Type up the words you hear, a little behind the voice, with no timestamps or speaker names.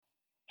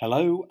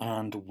Hello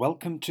and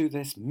welcome to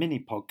this mini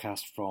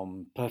podcast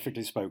from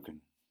Perfectly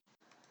Spoken.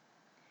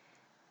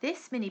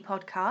 This mini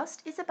podcast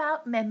is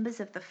about members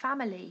of the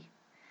family.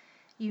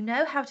 You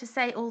know how to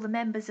say all the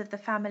members of the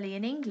family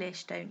in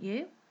English, don't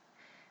you?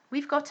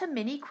 We've got a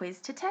mini quiz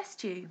to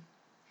test you.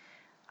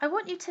 I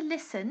want you to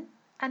listen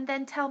and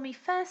then tell me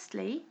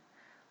firstly,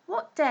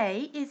 what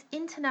day is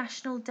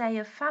International Day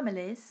of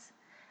Families?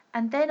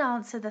 And then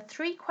answer the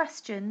 3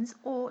 questions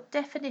or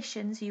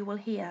definitions you will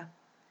hear.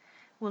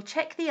 We'll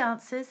check the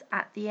answers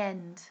at the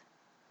end.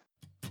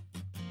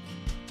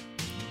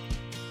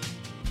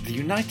 The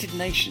United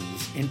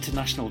Nations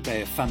International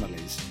Day of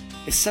Families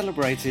is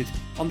celebrated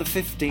on the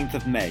 15th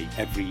of May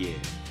every year.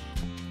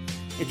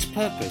 Its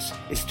purpose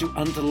is to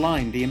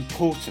underline the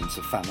importance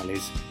of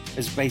families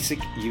as basic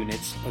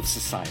units of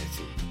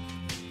society.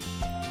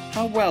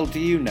 How well do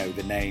you know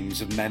the names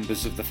of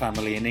members of the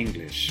family in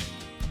English?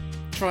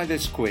 Try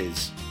this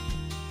quiz.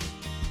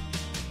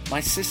 My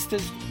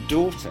sister's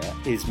daughter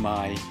is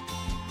my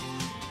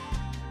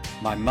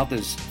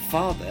mother's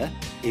father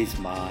is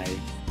my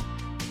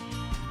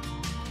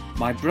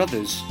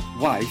brother's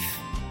wife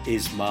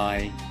is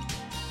my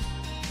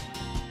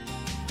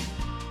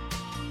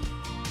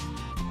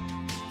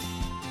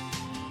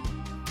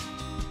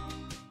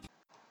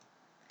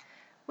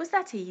Was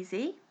that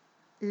easy?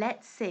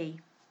 Let's see.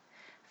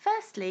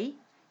 Firstly,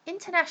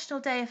 International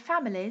Day of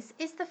Families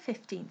is the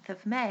 15th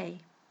of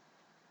May.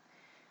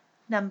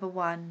 Number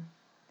 1.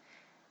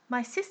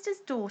 My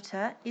sister's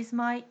daughter is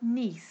my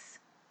niece,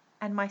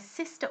 and my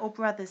sister or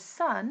brother's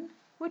son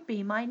would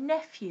be my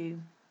nephew.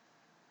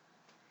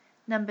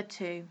 Number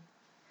 2.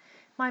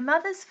 My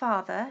mother's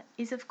father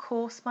is of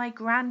course my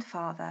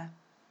grandfather,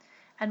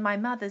 and my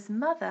mother's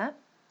mother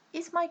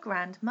is my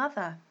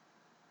grandmother.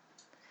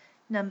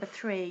 Number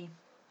 3.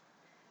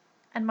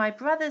 And my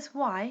brother's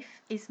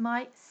wife is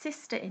my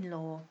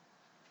sister-in-law.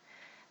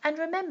 And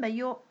remember,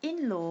 your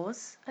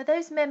in-laws are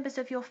those members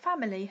of your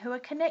family who are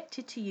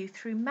connected to you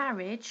through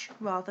marriage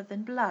rather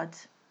than blood.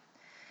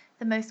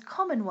 The most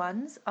common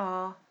ones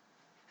are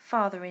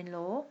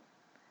father-in-law,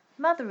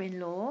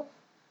 mother-in-law,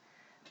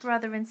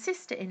 brother and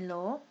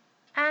sister-in-law,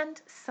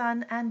 and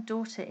son and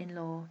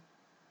daughter-in-law.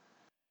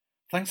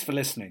 Thanks for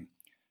listening.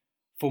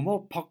 For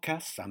more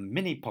podcasts and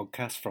mini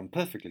podcasts from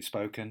Perfectly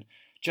Spoken,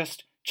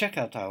 just check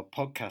out our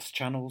podcast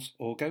channels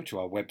or go to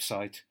our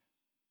website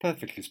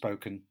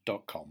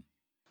perfectlyspoken.com.